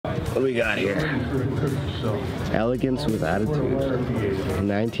What do we got here? Elegance with attitude.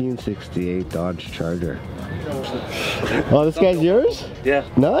 1968 Dodge Charger. Oh, this guy's yours? Yeah.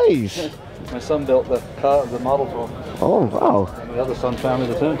 Nice. My son built the car, the model for him. Oh, wow. And the other son found me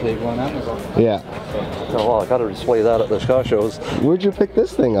the turntable on Amazon. Yeah. So, well, I got to display that at the car shows. Where'd you pick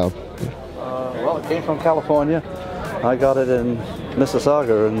this thing up? Well, it came from California. I got it in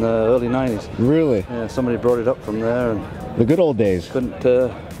Mississauga in the early 90s. Really? Yeah, somebody brought it up from there and The good old days.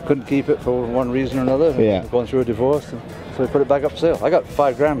 couldn't keep it for one reason or another. Yeah. Going through a divorce, and so we put it back up for sale. I got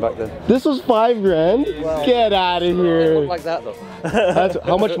 $5 grand back then. This was $5 grand? Well, get out of It here. looked like that though.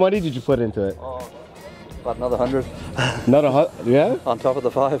 How much money did you put into it? Oh, about another 100. Not a yeah? On top of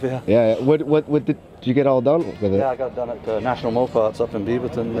the 5, yeah. Yeah. What did you get all done with it? Yeah, I got it done at National Mopars up in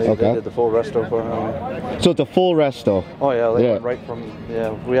Beaverton. They did the full resto for me. So it's a full resto. Oh yeah, they went right from,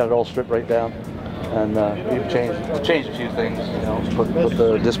 we had it all stripped right down. And we've changed a few things, you know, put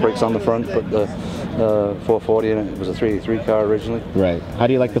the disc brakes on the front, put the 440 in it. It was a 383 car originally. Right. How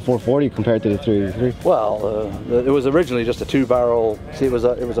do you like the 440 compared to the 383? Well, it was originally just a 2-barrel. See, it was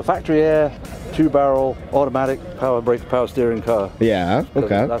a factory air 2-barrel automatic power brake, power steering car. Yeah.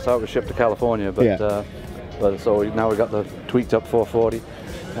 Okay. That's how it was shipped to California. But but so now we got the tweaked up 440.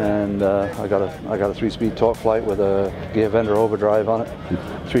 And I got a 3-speed torqueflite with a gear vendor overdrive on it,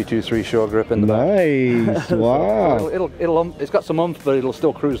 323 shore grip in the back. Nice, wow. It's got some oomph, but it'll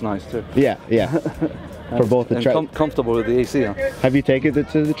still cruise nice too. Yeah, yeah. For both the track. Comfortable with the AC on. Have you taken it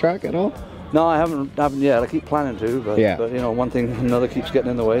to the track at all? No, I haven't yet. I keep planning to, but you know, one thing another keeps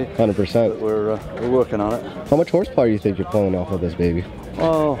getting in the way. 100%. We're working on it. How much horsepower do you think you're pulling off of this baby?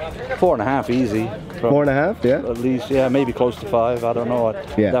 Oh, 4.5 easy. 4.5, yeah? At least, yeah, maybe close to 5. I don't know. I'd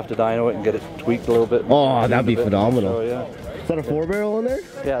have to dyno it and get it tweaked a little bit. Oh, that'd be phenomenal. So, yeah. Is that a 4-barrel in there?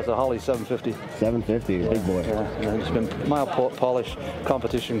 Yeah, it's a Holly 750. 750, big boy. Yeah, and it's been mild polish,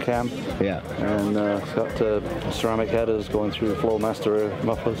 competition cam. Yeah. And it's got ceramic headers going through Flowmaster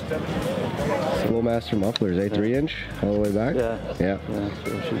mufflers. Flowmaster mufflers, 3-inch all the way back? Yeah. Yeah.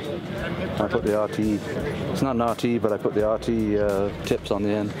 I put the RT, it's not an RT, but I put the RT tips on the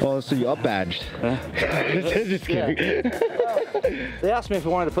end. Oh, so you up-badged? Huh? Just kidding. They asked me if I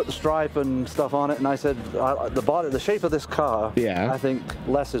wanted to put the stripe and stuff on it, and I said the shape of this car, I think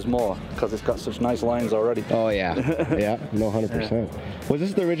less is more because it's got such nice lines already. Oh yeah, yeah, no, 100%. Was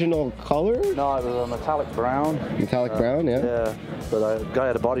this the original color? No, it was a metallic brown. Metallic brown, yeah. Yeah, but a guy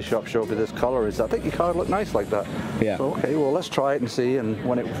at a body shop showed me this color. He said, "I think your car would look nice like that." Yeah. So okay, well let's try it and see. And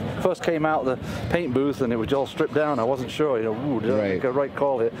when it first came out the paint booth and it was all stripped down, I wasn't sure. You know, did I make a right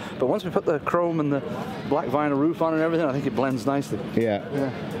call here? But once we put the chrome and the black vinyl roof on and everything, I think it blends nicely. Yeah.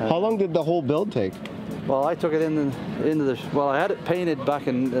 How long did the whole build take? Well, I took it I had it painted back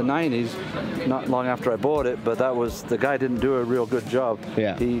in the 90s, not long after I bought it, but the guy didn't do a real good job.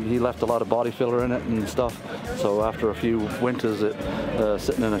 Yeah. He left a lot of body filler in it and stuff, so after a few winters,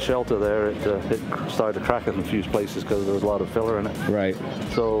 sitting in a shelter there, it started to crack in a few places because there was a lot of filler in it. Right.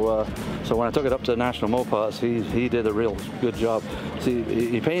 So when I took it up to National Mopars, he did a real good job. See,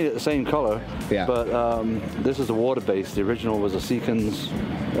 he painted it the same color, but this is a water-based. The original was a Seekins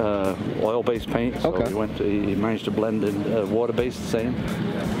oil-based paint, so he managed to blend in water-based the same,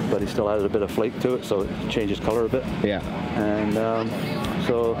 but he still added a bit of flake to it, so it changes color a bit. Yeah. And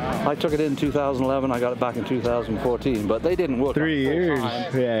so I took it in 2011. I got it back in 2014, but they didn't work. 3 years.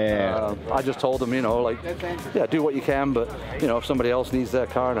 Yeah. I just told them, you know, like, do what you can, but you know, if somebody else needs their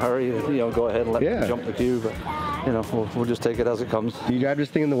car in a hurry, you know, go ahead and let them jump the queue. But you know, we'll just take it as it comes. Do you drive this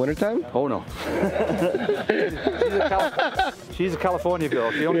thing in the wintertime? Oh no. She's a California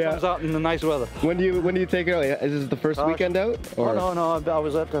girl. She only comes out in the nice weather. When do you take it out? Is this the first weekend out? Or? Oh, no. I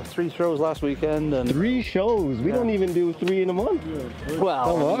was at 3 shows last weekend. And 3 shows? We don't even do 3 in a month. Well,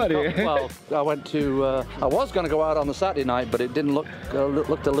 come on, well, I went to. I was going to go out on the Saturday night, but it didn't looked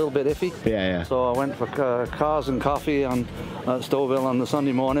a little bit iffy. Yeah. So I went for cars and coffee on Stouffville on the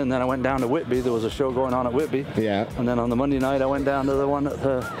Sunday morning. Then I went down to Whitby. There was a show going on at Whitby. Yeah. And then on the Monday night, I went down to the one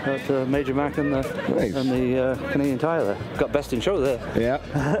at Major Mac and the Canadian Tire there. Got best in show there. Yeah.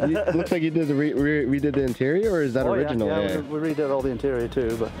 Looks like you did redid the interior, or is that original? Yeah, we redid all the interior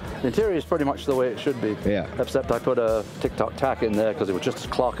too, but the interior is pretty much the way it should be. Yeah. Except I put a tic-toc tack in there because it was just a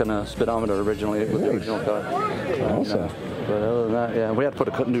clock and a speedometer originally with the original car. Awesome. But other than that, we had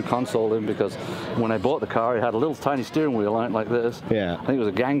to put a new console in because when I bought the car, it had a little tiny steering wheel on it like this. Yeah. I think it was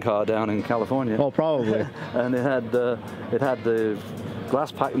a gang car down in California. Oh, probably. And it had the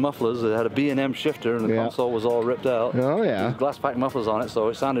glass pack mufflers. It had a B&M shifter, and the console was all ripped out. Oh yeah. Glass pack mufflers on it, so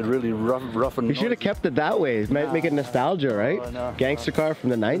it sounded really rough and. You should have kept it that way. Make it nostalgia, right? Gangster car from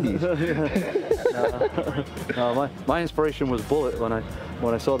the '90s. My inspiration was Bullet when I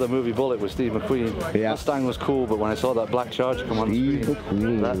when I saw the movie Bullet with Steve McQueen, Mustang was cool, but when I saw that black Charger come on the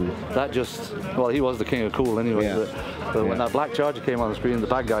screen, that just, well, he was the king of cool anyway. But when that black Charger came on the screen, the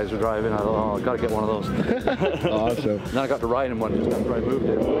bad guys were driving, I thought, oh, I've got to get one of those. Awesome. Then I got to ride in one just after I moved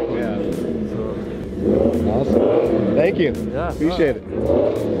it. Yeah. So. Awesome. Thank you. Yeah. Appreciate it.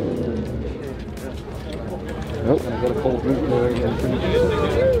 Oh, I got a cold drink there again.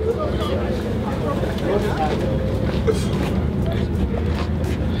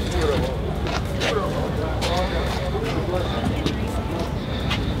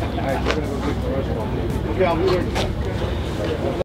 Okay, I'll be there.